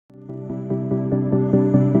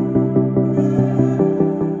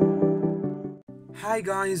Hi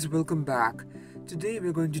guys, welcome back. Today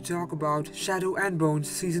we're going to talk about Shadow and Bones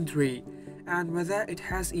Season 3 and whether it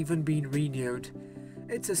has even been renewed.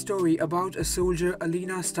 It's a story about a soldier,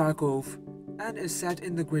 alinastarkov, and is set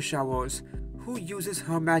in the grishaverse, who uses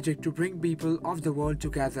her magic to bring people of the world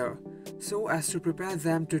together so as to prepare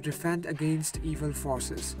them to defend against evil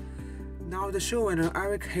forces. Now the showrunner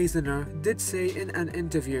Eric Hazener did say in an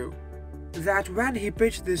interview that when he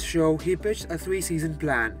pitched this show, he pitched a 3-season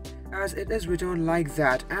plan, as it is written like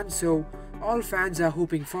that, and so all fans are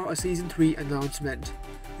hoping for a Season 3 announcement.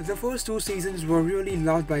 The first 2 seasons were really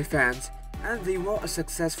loved by fans, and they were a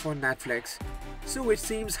success for Netflix, so it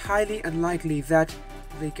seems highly unlikely that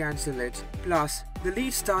they cancel it. Plus, the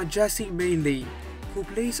lead star Jessie Mei, who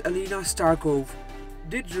plays alinastarkov,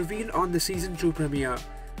 did reveal on the Season 2 premiere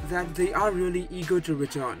that they are really eager to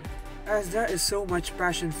return, as there is so much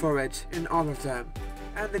passion for it in all of them,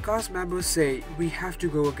 and the cast members say we have to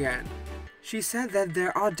go again. She said that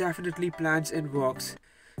there are definitely plans in works.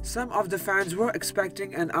 Some of the fans were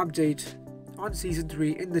expecting an update on Season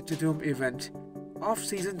 3 in the Tudum event, of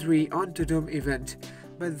Season 3 on Tudum event,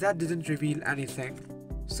 but that didn't reveal anything.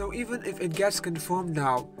 So even if it gets confirmed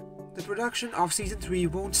now, the production of Season 3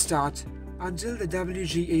 won't start until the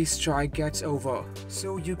WGA strike gets over,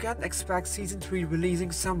 so you can expect Season 3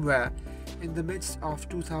 releasing somewhere in the midst of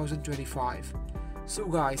 2025. So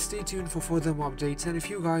guys, stay tuned for further updates, and if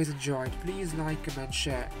you guys enjoyed, please like, comment,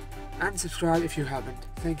 share and subscribe if you haven't.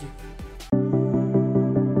 Thank you.